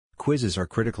Quizzes are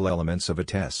critical elements of a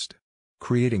test.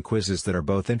 Creating quizzes that are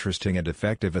both interesting and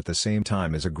effective at the same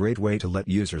time is a great way to let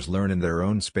users learn in their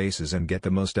own spaces and get the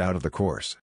most out of the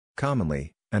course.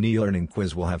 Commonly, an e-learning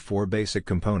quiz will have 4 basic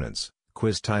components: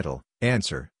 quiz title,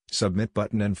 answer, submit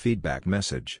button and feedback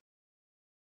message.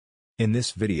 In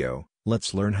this video,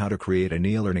 let's learn how to create an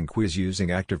e-learning quiz using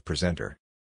ActivePresenter.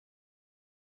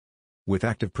 With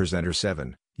ActivePresenter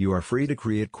 7, you are free to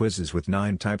create quizzes with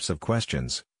 9 types of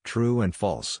questions: true and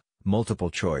false, multiple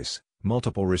choice,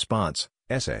 multiple response,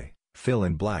 essay, fill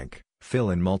in blank, fill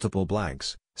in multiple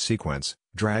blanks, sequence,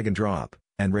 drag and drop,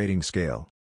 and rating scale.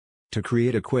 To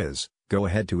create a quiz, go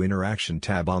ahead to Interaction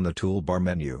tab on the toolbar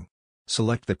menu.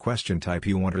 Select the question type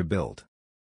you want to build.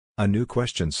 A new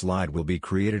question slide will be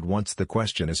created once the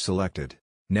question is selected.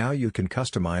 Now you can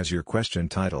customize your question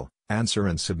title, answer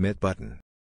and submit button.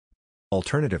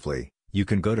 Alternatively, you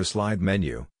can go to Slide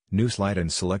menu, New Slide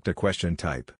and select a question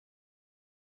type.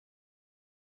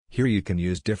 Here you can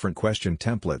use different question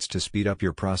templates to speed up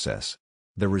your process.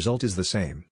 The result is the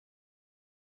same.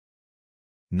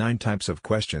 9 types of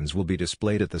questions will be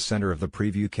displayed at the center of the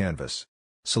preview canvas.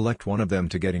 Select one of them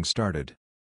to getting started.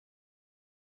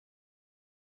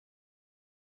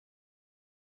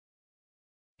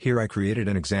 Here I created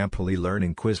an example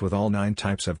e-learning quiz with all 9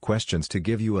 types of questions to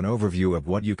give you an overview of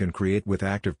what you can create with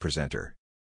ActivePresenter.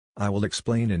 I will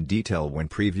explain in detail when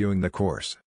previewing the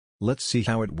course. Let's see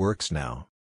how it works now.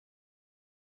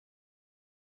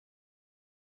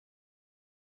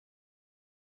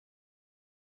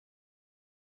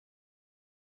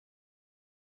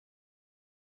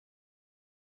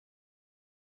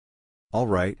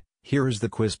 Alright, here is the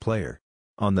quiz player.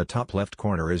 On the top left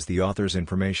corner is the author's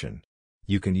information.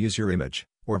 You can use your image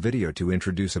or video to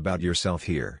introduce about yourself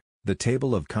here. The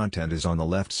table of content is on the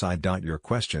left side. Your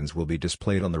questions will be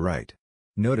displayed on the right.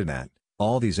 Note that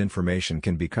all these information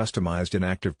can be customized in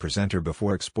ActivePresenter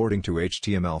before exporting to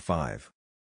HTML5.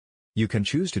 You can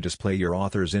choose to display your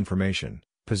author's information,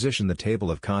 position the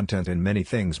table of content and many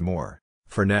things more.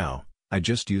 For now, I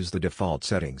just use the default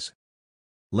settings.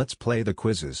 Let's play the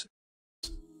quizzes.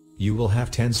 You will have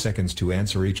 10 seconds to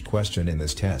answer each question in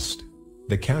this test.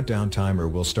 The countdown timer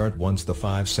will start once the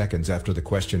 5 seconds after the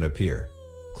question appear.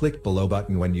 Click below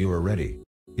button when you are ready.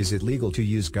 Is it legal to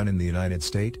use gun in the United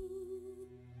States?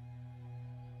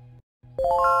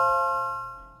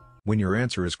 When your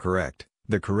answer is correct,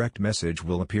 the correct message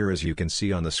will appear as you can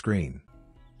see on the screen.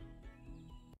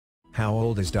 How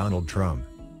old is Donald Trump?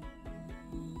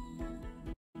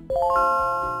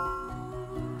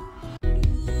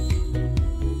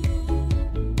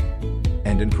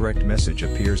 An incorrect message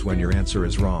appears when your answer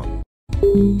is wrong.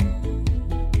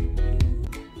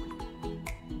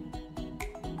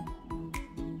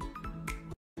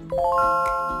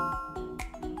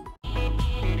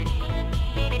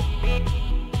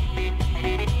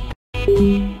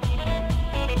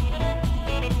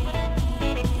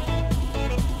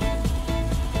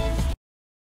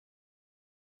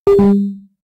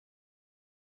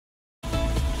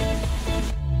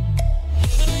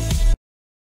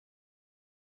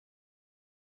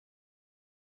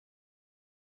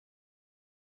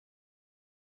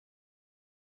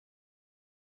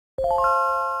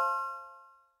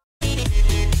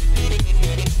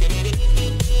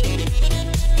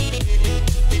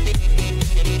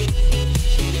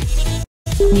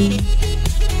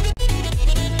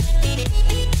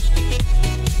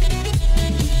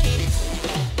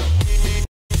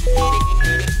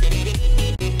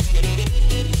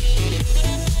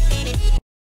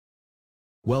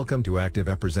 Welcome to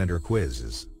ActivePresenter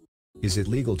quizzes. Is it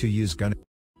legal to use gun?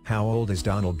 How old is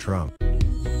Donald Trump?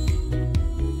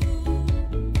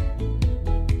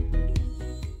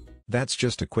 That's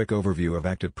just a quick overview of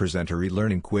ActivePresenter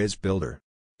e-learning quiz builder.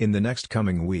 In the next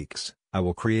coming weeks, I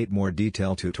will create more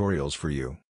detailed tutorials for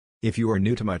you. If you are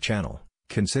new to my channel,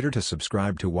 consider to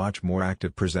subscribe to watch more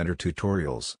ActivePresenter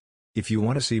tutorials. If you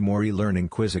want to see more e-learning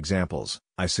quiz examples,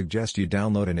 I suggest you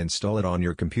download and install it on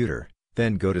your computer,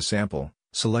 then go to Sample,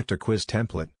 select a quiz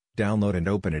template, download and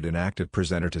open it in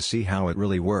ActivePresenter to see how it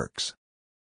really works.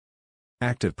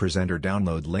 ActivePresenter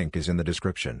download link is in the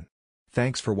description.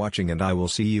 Thanks for watching and I will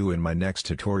see you in my next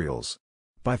tutorials.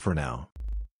 Bye for now.